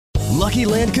Lucky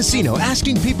Land Casino,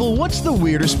 asking people, what's the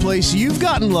weirdest place you've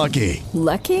gotten lucky?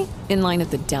 Lucky? In line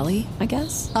at the deli, I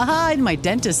guess? Aha, in my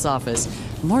dentist's office.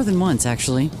 More than once,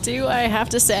 actually. Do I have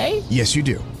to say? Yes, you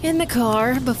do. In the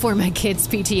car before my kids'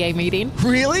 PTA meeting.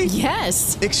 Really?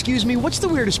 Yes. Excuse me, what's the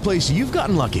weirdest place you've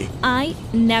gotten lucky? I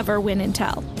never win and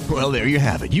tell. Well, there you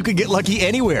have it. You can get lucky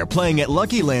anywhere, playing at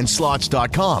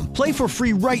LuckyLandSlots.com. Play for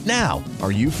free right now.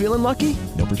 Are you feeling lucky?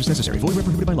 No purchase necessary. Void where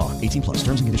prohibited by law. 18 plus.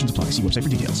 Terms and conditions apply. See website for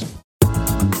details.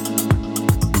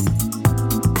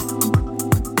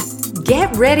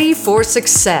 Get ready for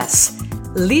success.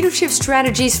 Leadership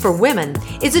Strategies for Women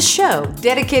is a show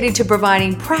dedicated to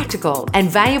providing practical and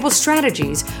valuable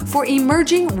strategies for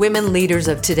emerging women leaders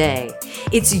of today.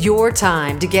 It's your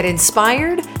time to get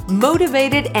inspired,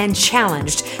 motivated, and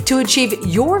challenged to achieve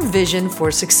your vision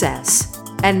for success.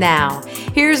 And now,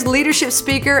 here's leadership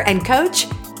speaker and coach,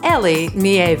 Ellie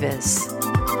Nieves.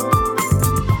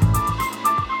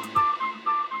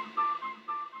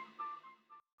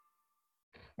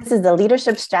 This is the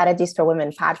Leadership Strategies for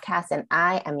Women podcast, and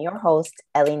I am your host,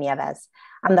 Ellie Nieves.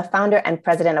 I'm the founder and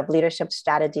president of Leadership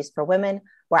Strategies for Women,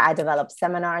 where I develop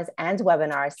seminars and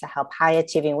webinars to help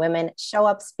high-achieving women show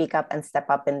up, speak up, and step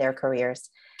up in their careers.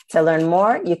 To learn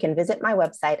more, you can visit my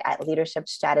website at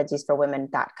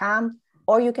leadershipstrategiesforwomen.com,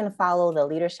 or you can follow the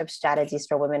Leadership Strategies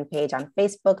for Women page on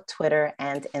Facebook, Twitter,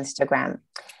 and Instagram.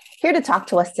 Here to talk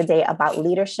to us today about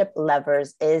leadership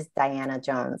levers is Diana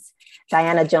Jones.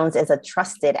 Diana Jones is a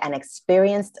trusted and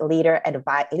experienced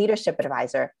leadership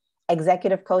advisor,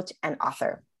 executive coach, and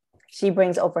author. She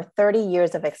brings over 30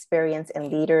 years of experience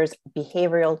in leaders'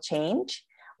 behavioral change,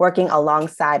 working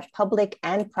alongside public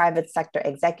and private sector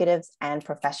executives and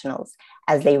professionals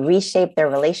as they reshape their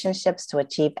relationships to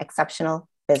achieve exceptional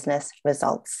business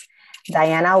results.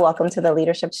 Diana, welcome to the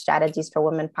Leadership Strategies for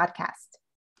Women podcast.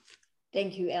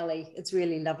 Thank you, Ellie. It's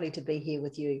really lovely to be here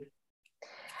with you.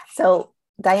 So,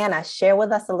 Diana, share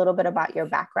with us a little bit about your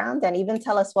background and even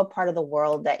tell us what part of the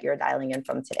world that you're dialing in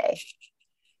from today.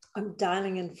 I'm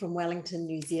dialing in from Wellington,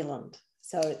 New Zealand.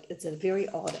 So it's a very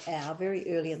odd hour,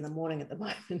 very early in the morning at the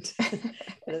moment.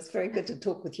 But it's very good to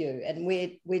talk with you. And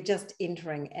we're just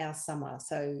entering our summer.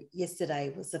 So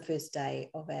yesterday was the first day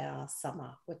of our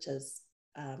summer, which is,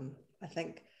 I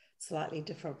think, slightly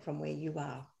different from where you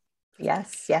are.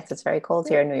 Yes, it's very cold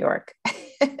here in New York.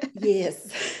 Yes,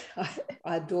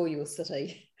 I adore your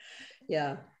city.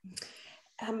 Yeah.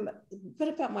 A bit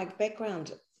about my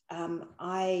background.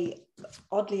 I,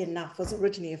 oddly enough, was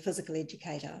originally a physical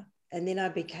educator, and then I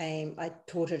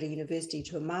taught at a university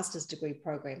to a master's degree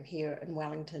program here in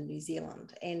Wellington, New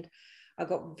Zealand. And I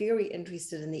got very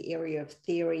interested in the area of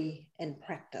theory and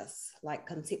practice, like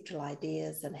conceptual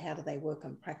ideas and how do they work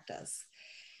in practice.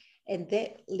 And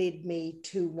that led me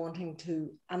to wanting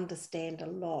to understand a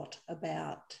lot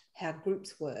about how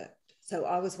groups worked. So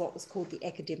I was what was called the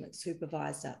academic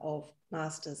supervisor of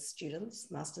master's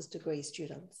degree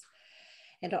students.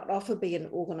 And I'd often be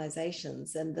in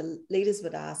organizations and the leaders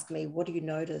would ask me, what do you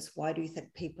notice? Why do you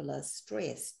think people are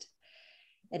stressed?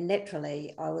 And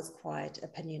naturally, I was quite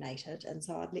opinionated. And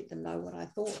so I'd let them know what I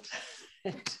thought.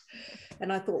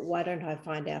 And I thought, why don't I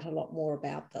find out a lot more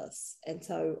about this? And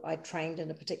so I trained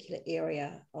in a particular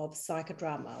area of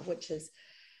psychodrama, which is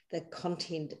the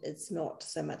content. It's not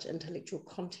so much intellectual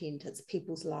content, it's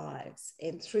people's lives.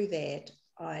 And through that,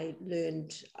 I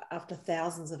learned, after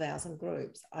thousands of hours in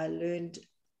groups, I learned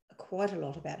quite a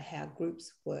lot about how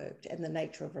groups worked and the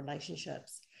nature of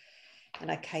relationships.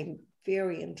 And I came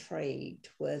very intrigued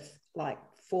with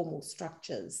formal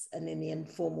structures and then the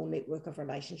informal network of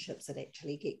relationships that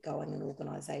actually get going in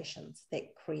organizations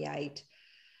that create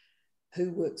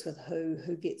who works with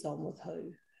who gets on with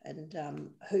who, and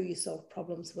who you solve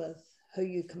problems with, who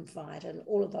you confide in.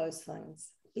 All of those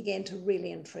things began to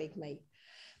really intrigue me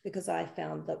because I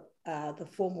found that the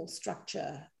formal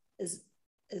structure is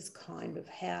kind of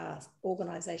how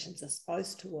organizations are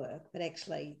supposed to work, but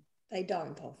actually they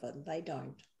don't.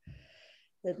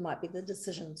 It might be the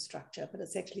decision structure, but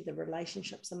it's actually the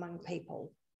relationships among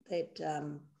people that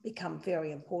become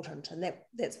very important. And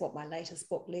that's what my latest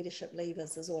book, Leadership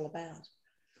Levers, is all about.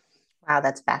 Wow,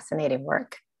 that's fascinating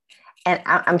work. And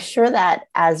I'm sure that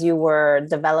as you were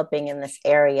developing in this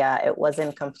area, it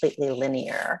wasn't completely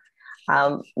linear.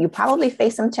 You probably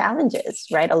faced some challenges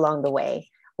right along the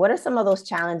way. What are some of those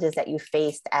challenges that you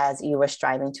faced as you were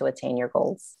striving to attain your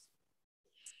goals?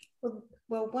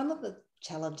 Well, one of the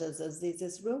challenges is there's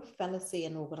this real fallacy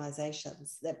in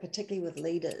organizations that, particularly with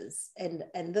leaders, and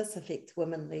this affects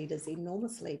women leaders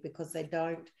enormously because they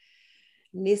don't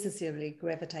necessarily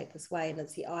gravitate this way. And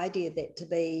it's the idea that to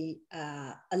be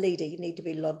a leader, you need to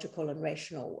be logical and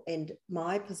rational. And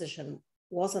my position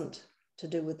wasn't to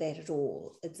do with that at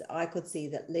all. I could see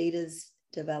that leaders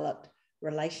developed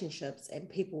relationships and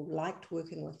people liked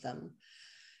working with them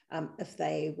if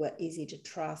they were easy to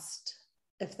trust,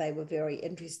 if they were very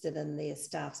interested in their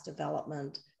staff's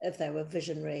development, if they were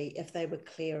visionary, if they were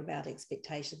clear about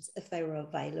expectations, if they were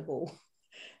available.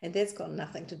 And that's got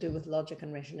nothing to do with logic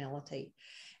and rationality.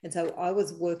 And so I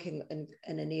was working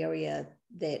in an area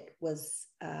that was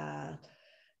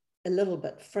a little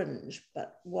bit fringe,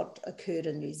 but what occurred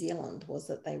in New Zealand was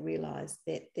that they realized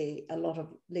that a lot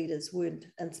of leaders weren't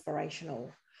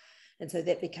inspirational. And so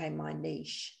that became my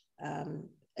niche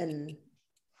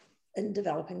in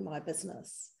developing my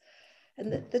business.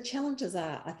 And the challenges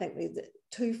are, I think, they're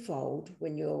twofold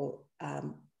when you're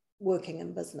working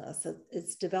in business.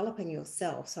 It's developing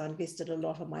yourself. So I invested a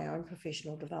lot in my own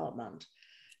professional development,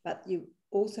 but you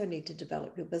also need to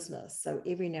develop your business. So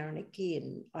every now and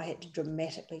again, I had to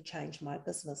dramatically change my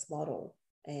business model.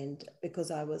 And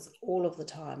because I was all of the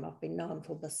time, I've been known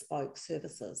for bespoke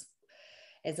services,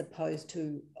 as opposed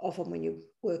to often when you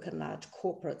work in large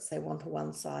corporates, they want a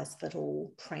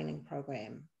one-size-fits-all training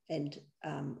program. And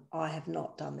I have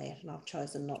not done that, and I've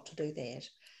chosen not to do that.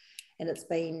 And it's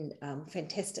been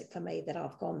fantastic for me that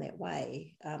I've gone that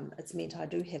way. It's meant I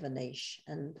do have a niche,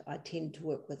 and I tend to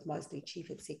work with mostly chief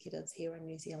executives here in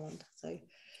New Zealand. So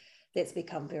that's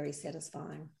become very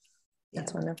satisfying. Yeah.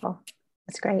 That's wonderful.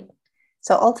 That's great.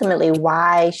 So ultimately,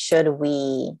 why should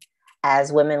we,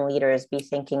 as women leaders, be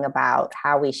thinking about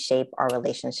how we shape our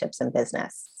relationships in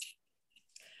business?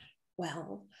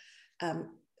 Well,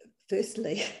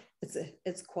 firstly,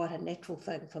 it's quite a natural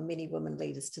thing for many women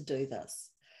leaders to do this.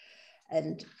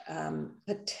 And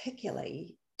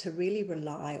particularly to really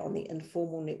rely on the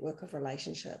informal network of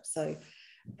relationships. So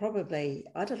probably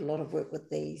I did a lot of work with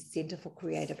the Centre for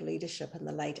Creative Leadership in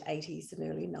the late 80s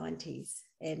and early 90s,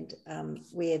 and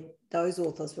where those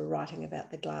authors were writing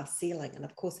about the glass ceiling. And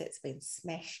of course, that's been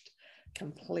smashed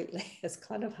completely. It's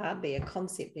kind of hardly a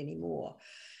concept anymore.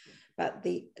 But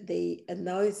in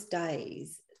those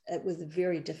days, it was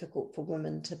very difficult for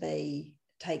women to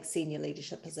take senior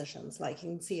leadership positions. Like you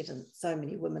can see it in so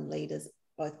many women leaders,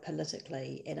 both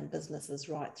politically and in businesses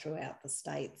right throughout the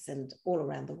States and all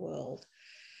around the world.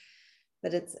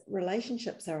 But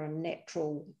relationships are a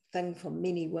natural thing for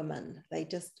many women. They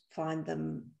just find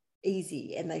them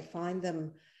easy, and they find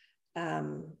them,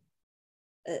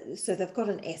 so they've got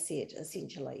an asset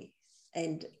essentially.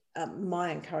 And my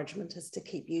encouragement is to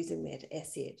keep using that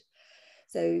asset.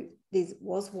 So there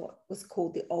was what was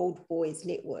called the Old Boys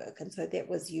Network. And so that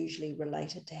was usually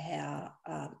related to how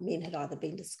men had either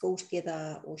been to school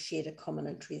together or shared a common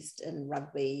interest in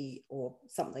rugby or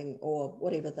something, or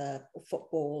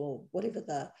football, or whatever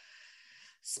the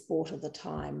sport of the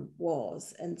time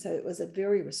was. And so it was a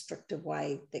very restrictive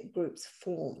way that groups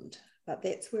formed. But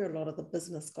that's where a lot of the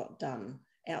business got done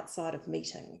outside of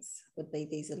meetings, would be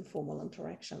these informal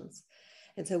interactions.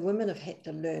 And so women have had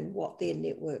to learn what their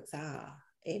networks are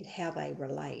and how they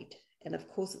relate. And of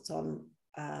course, it's on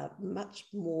much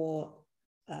more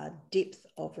depth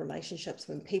of relationships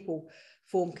when people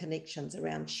form connections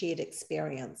around shared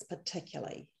experience,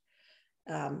 particularly,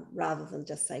 rather than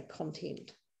just say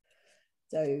content.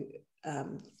 So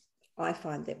I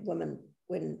find that women,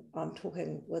 when I'm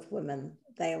talking with women,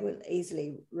 they will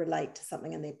easily relate to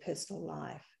something in their personal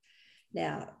life.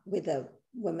 Now, whether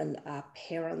women are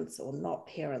parents or not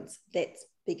parents, that's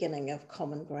beginning of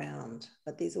common ground.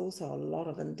 But there's also a lot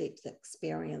of in-depth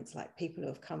experience, like people who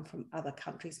have come from other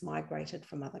countries, migrated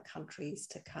from other countries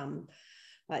to come.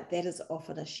 Like that is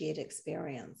often a shared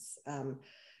experience.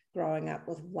 Growing up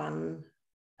with one,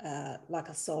 like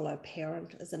a solo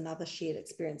parent, is another shared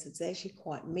experience. It's actually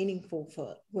quite meaningful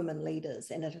for women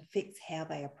leaders, and it affects how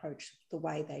they approach the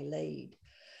way they lead.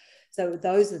 So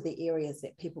those are the areas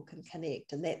that people can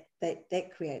connect, and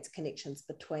that creates connections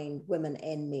between women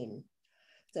and men.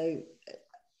 So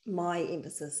my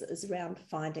emphasis is around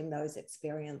finding those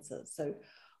experiences. So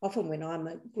often when I'm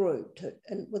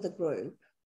with a group,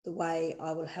 the way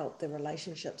I will help the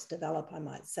relationships develop, I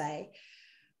might say,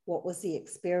 what was the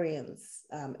experience,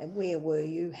 and where were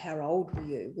you? How old were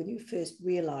you when you first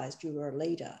realized you were a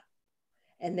leader?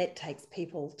 And that takes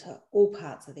people to all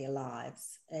parts of their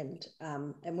lives. And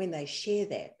when they share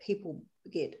that, people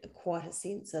get quite a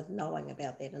sense of knowing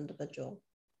about that individual.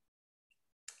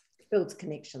 It builds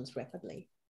connections rapidly.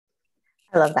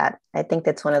 I love that. I think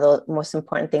that's one of the most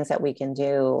important things that we can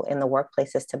do in the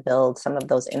workplace, is to build some of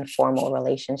those informal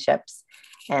relationships.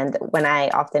 And when I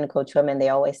often coach women, they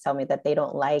always tell me that they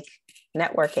don't like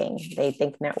networking. They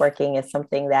think networking is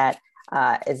something that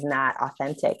is not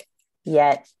authentic.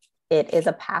 Yet it is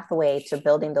a pathway to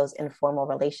building those informal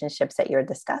relationships that you're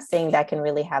discussing that can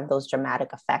really have those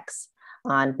dramatic effects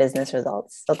on business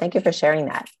results. So thank you for sharing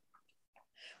that.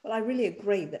 Well, I really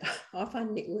agree that I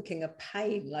find networking a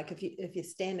pain. Like if you're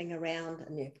standing around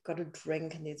and you've got a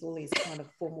drink and there's all these kind of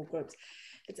formal groups,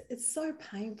 it's so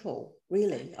painful,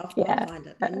 really. I find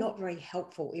it, and not very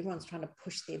helpful. Everyone's trying to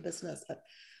push their business, but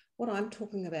what I'm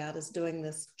talking about is doing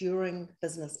this during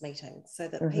business meetings so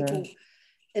that people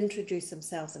introduce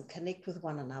themselves and connect with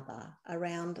one another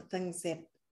around things that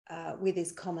where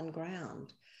there's common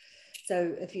ground.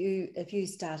 So if you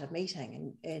start a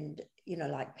meeting and you know,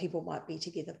 like people might be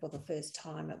together for the first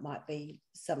time, it might be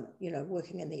some, you know,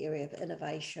 working in the area of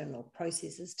innovation or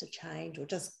processes to change, or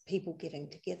just people getting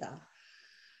together,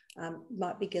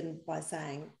 might begin by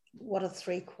saying, what are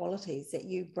 3 qualities that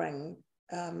you bring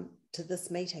to this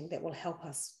meeting that will help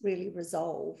us really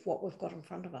resolve what we've got in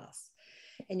front of us?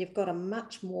 And you've got a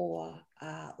much more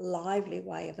lively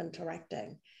way of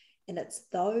interacting. And it's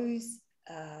those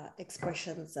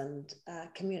expressions and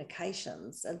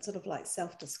communications and sort of like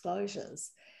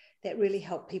self-disclosures that really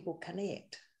help people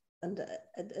connect. And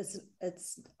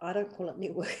it's I don't call it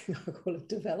networking, I call it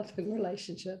developing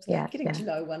relationships, getting to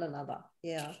know one another.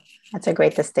 Yeah. That's a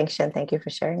great distinction. Thank you for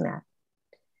sharing that.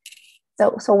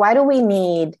 So why do we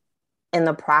need, in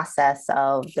the process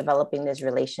of developing these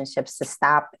relationships, to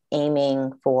stop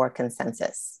aiming for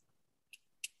consensus?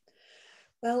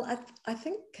 Well, I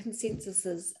think consensus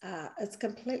is it's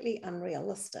completely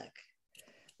unrealistic.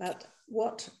 But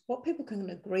what people can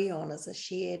agree on is a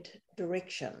shared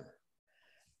direction.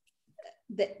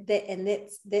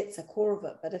 That's a core of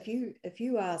it. But if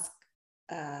you ask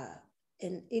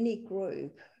in any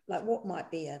group, like what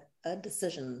might be a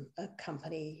decision a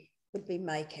company would be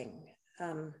making,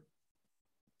 you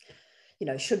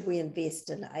know, should we invest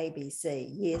in ABC?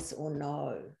 Yes or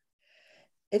no?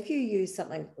 If you use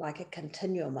something like a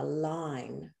continuum, a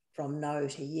line from no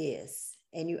to yes,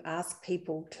 and you ask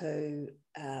people to,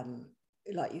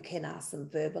 like you can ask them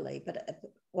verbally, but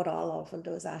what I'll often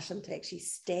do is ask them to actually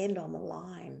stand on the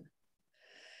line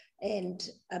and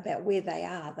about where they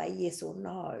are, they yes or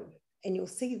no, and you'll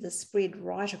see the spread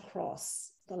right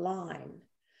across the line.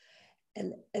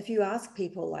 And if you ask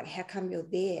people like, how come you're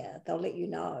there? They'll let you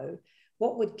know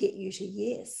what would get you to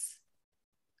yes.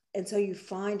 And so you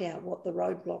find out what the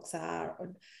roadblocks are.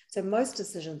 So most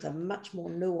decisions are much more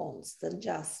nuanced than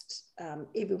just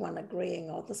everyone agreeing,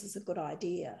 oh, this is a good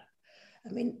idea.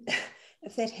 I mean,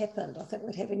 if that happened, I think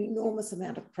we'd have an enormous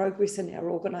amount of progress in our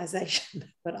organisation.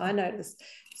 But I notice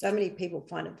so many people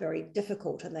find it very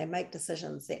difficult, and they make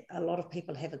decisions that a lot of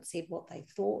people haven't said what they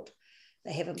thought.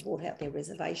 They haven't brought out their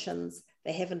reservations.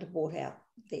 They haven't brought out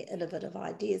their innovative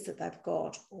ideas that they've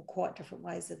got, or quite different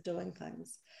ways of doing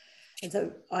things. And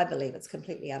so I believe it's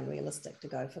completely unrealistic to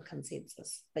go for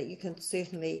consensus, but you can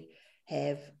certainly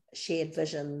have shared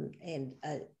vision and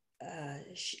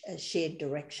a shared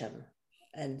direction.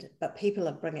 But people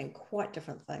are bringing quite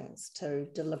different things to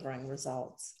delivering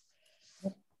results.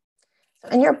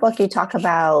 In your book, you talk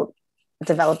about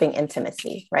developing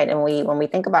intimacy, right? And when we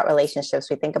think about relationships,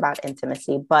 we think about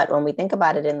intimacy, but when we think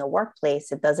about it in the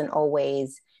workplace, it doesn't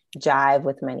always jive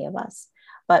with many of us.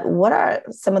 But what are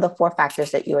some of the 4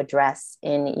 factors that you address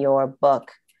in your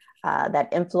book that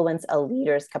influence a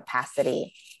leader's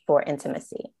capacity for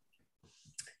intimacy?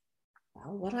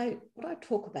 Well, what I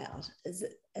talk about is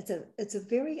it's a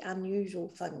very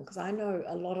unusual thing, because I know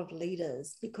a lot of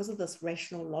leaders, because of this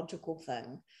rational, logical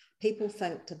thing, people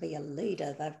think to be a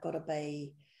leader, they've got to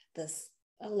be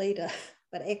a leader,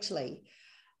 but actually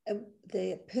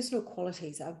their personal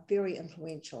qualities are very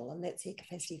influential, and that's their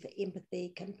capacity for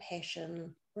empathy,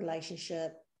 compassion,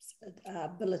 relationships,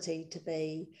 ability to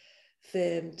be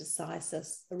firm, decisive,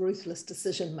 a ruthless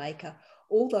decision maker.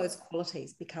 All those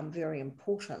qualities become very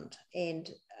important, and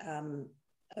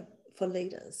for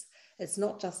leaders, it's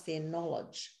not just their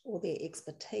knowledge or their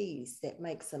expertise that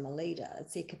makes them a leader,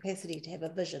 it's their capacity to have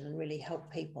a vision and really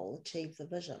help people achieve the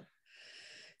vision.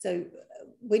 So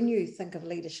when you think of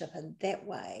leadership in that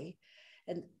way,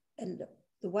 and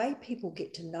the way people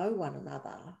get to know one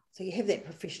another, so you have that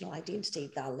professional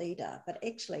identity, they're a leader, but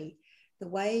actually the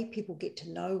way people get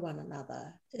to know one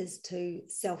another is to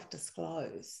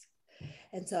self-disclose.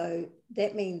 And so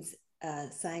that means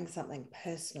saying something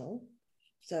personal.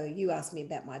 So you asked me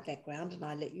about my background, and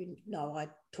I let you know I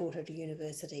taught at a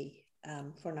university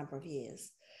for a number of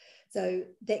years. So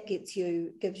that gives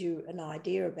you an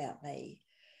idea about me.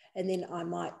 And then I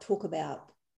might talk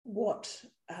about what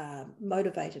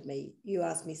motivated me. You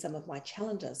asked me some of my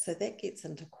challenges. So that gets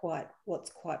into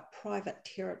what's quite private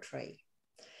territory.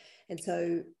 And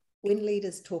so when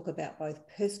leaders talk about both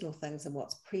personal things and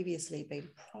what's previously been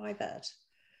private,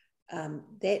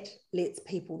 that lets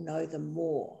people know them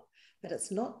more. But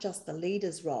it's not just the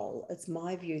leader's role. It's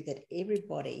my view that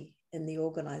everybody in the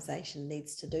organisation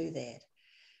needs to do that.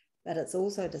 But it's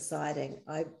also deciding,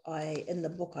 in the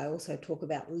book, I also talk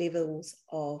about levels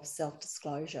of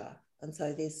self-disclosure. And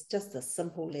so there's just a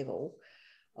simple level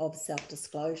of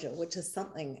self-disclosure, which is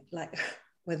something like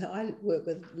when I work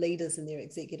with leaders in their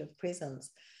executive presence,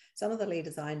 some of the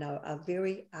leaders I know are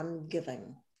very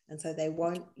ungiving. And so they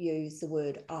won't use the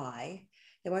word I.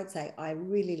 They won't say, I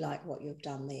really like what you've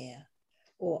done there.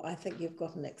 Or I think you've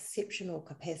got an exceptional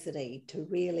capacity to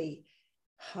really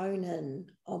hone in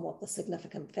on what the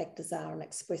significant factors are and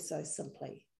express those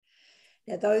simply.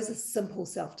 Now, those are simple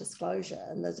self-disclosure,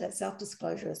 and that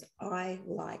self-disclosure is, I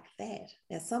like that.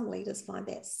 Now, some leaders find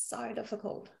that so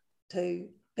difficult to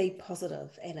be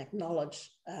positive and acknowledge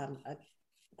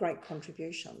great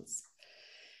contributions.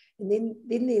 And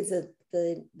then there's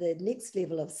the next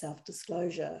level of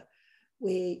self-disclosure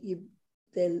where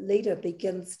the leader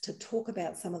begins to talk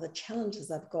about some of the challenges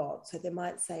they've got. So they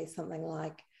might say something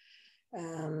like,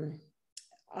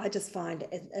 I just find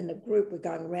in a group we're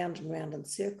going round and round in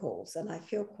circles, and I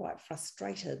feel quite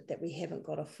frustrated that we haven't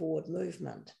got a forward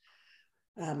movement.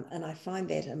 And I find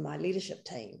that in my leadership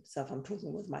team. So if I'm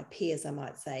talking with my peers, I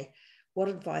might say, what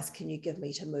advice can you give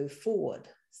me to move forward?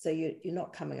 So you're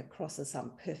not coming across as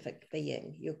some perfect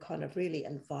being. You're kind of really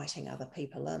inviting other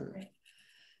people in. Right.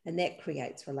 And that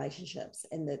creates relationships.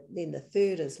 And then the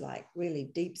third is like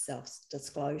really deep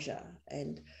self-disclosure.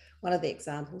 And one of the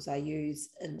examples I use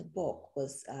in the book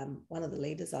was one of the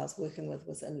leaders I was working with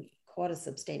was in quite a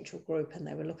substantial group, and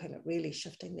they were looking at really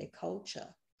shifting their culture.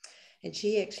 And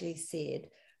she actually said,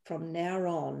 from now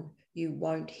on, you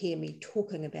won't hear me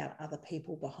talking about other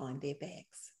people behind their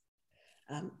backs.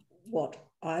 What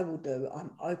I will do,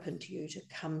 I'm open to you to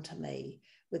come to me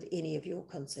with any of your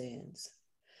concerns.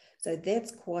 So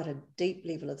that's quite a deep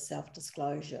level of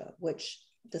self-disclosure, which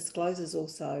discloses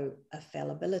also a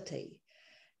fallibility.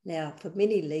 Now, for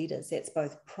many leaders, that's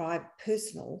both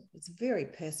personal, it's very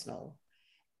personal,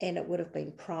 and it would have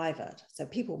been private. So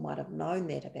people might have known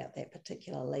that about that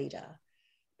particular leader,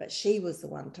 but she was the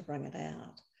one to bring it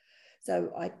out.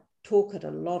 So I talk at a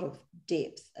lot of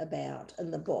depth in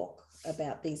the book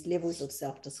about these levels of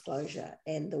self-disclosure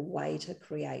and the way to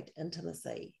create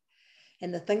intimacy.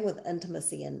 And the thing with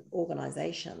intimacy in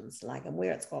organizations, and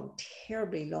where it's gone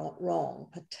terribly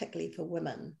wrong, particularly for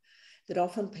women, that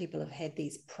often people have had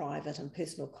these private and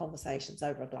personal conversations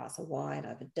over a glass of wine,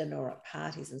 over dinner or at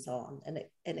parties and so on, and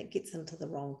it gets into the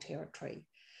wrong territory.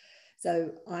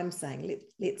 So I'm saying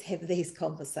let's have these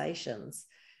conversations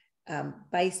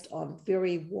based on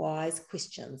very wise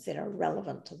questions that are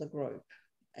relevant to the group.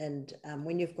 And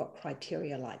when you've got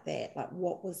criteria like that, like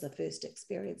what was the first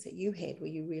experience that you had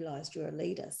where you realized you're a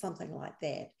leader, something like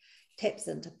that taps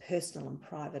into personal and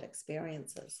private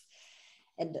experiences.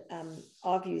 And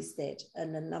I've used that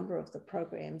in a number of the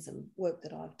programs and work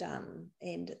that I've done,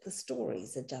 and the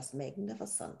stories are just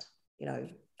magnificent.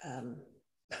 I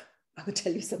would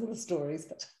tell you some of the stories,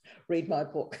 but read my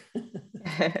book.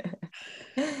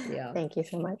 Yeah. Thank you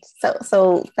so much.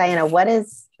 So Diana, what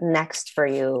is next for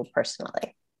you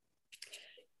personally?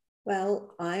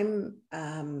 Well, I'm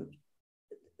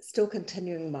still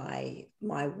continuing my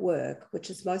work, which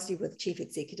is mostly with chief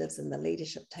executives and the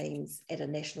leadership teams at a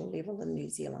national level in New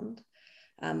Zealand,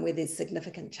 where there's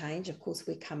significant change. Of course,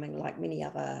 we're coming, like many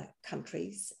other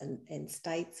countries and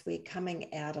states, we're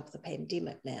coming out of the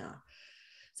pandemic now.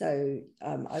 So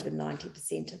over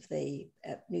 90% of the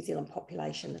New Zealand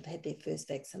population have had their first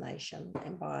vaccination,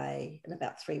 and in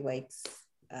about 3 weeks,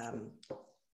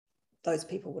 those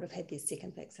people would have had their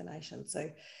second vaccination.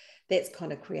 So that's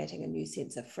kind of creating a new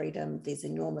sense of freedom. There's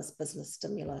enormous business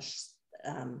stimulus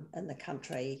in the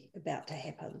country about to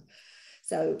happen.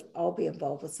 So I'll be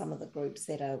involved with some of the groups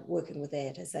that are working with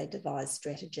that as they devise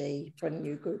strategy, bring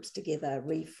new groups together,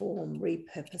 reform,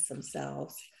 repurpose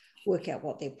themselves, work out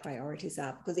what their priorities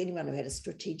are, because anyone who had a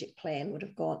strategic plan would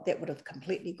have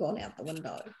completely gone out the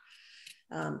window.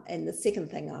 And the second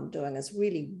thing I'm doing is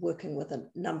really working with a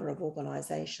number of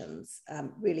organisations,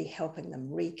 really helping them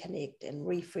reconnect and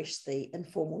refresh the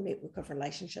informal network of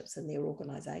relationships in their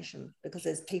organisation, because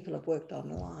as people have worked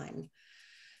online,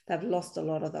 they've lost a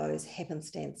lot of those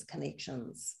happenstance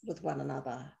connections with one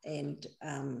another. And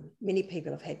many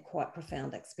people have had quite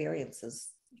profound experiences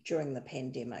during the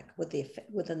pandemic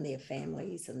within their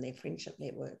families and their friendship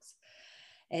networks.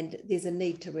 And there's a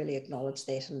need to really acknowledge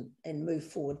that and move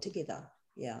forward together.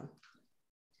 Yeah.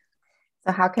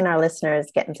 So how can our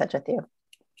listeners get in touch with you?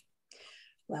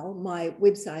 Well, my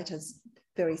website is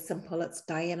very simple. It's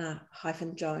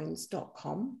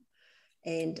diana-jones.com.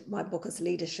 And my book is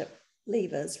Leadership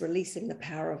levers, releasing the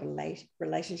power of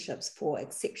relationships for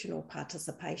exceptional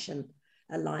participation,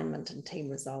 alignment, and team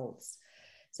results.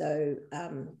 So,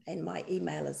 and my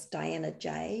email is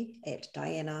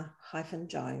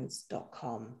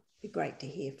dianaj@diana-jones.com. It'd be great to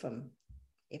hear from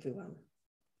everyone.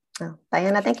 Oh,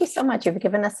 Diana, thank you so much. You've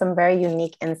given us some very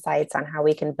unique insights on how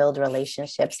we can build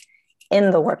relationships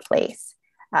in the workplace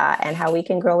and how we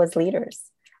can grow as leaders.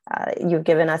 You've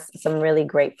given us some really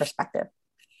great perspective.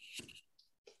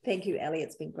 Thank you, Ellie.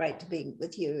 It's been great to be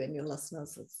with you and your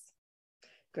listeners. It's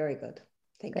very good.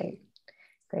 Thank you.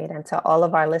 Great. And to all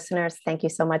of our listeners, thank you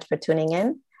so much for tuning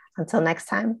in. Until next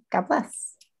time, God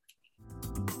bless.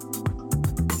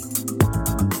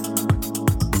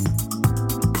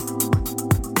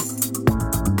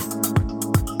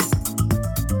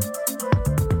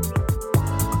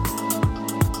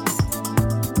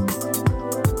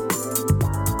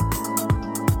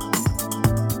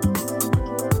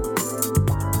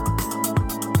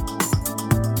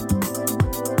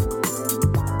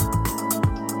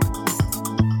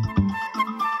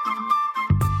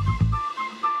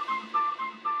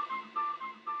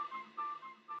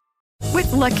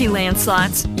 With Lucky Land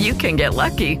Slots, you can get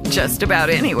lucky just about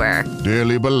anywhere.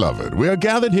 Dearly beloved, we are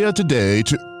gathered here today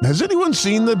to... Has anyone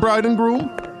seen the bride and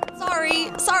groom?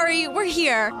 Sorry, we're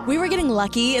here. We were getting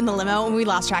lucky in the limo and we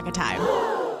lost track of time.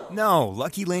 No,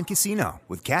 Lucky Land Casino,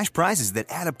 with cash prizes that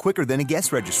add up quicker than a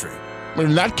guest registry.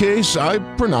 In that case, I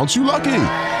pronounce you lucky.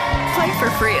 Play for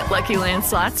free at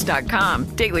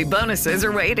LuckyLandSlots.com. Daily bonuses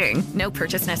are waiting. No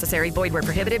purchase necessary. Void where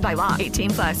prohibited by law.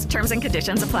 18+. Terms and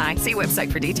conditions apply. See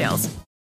website for details.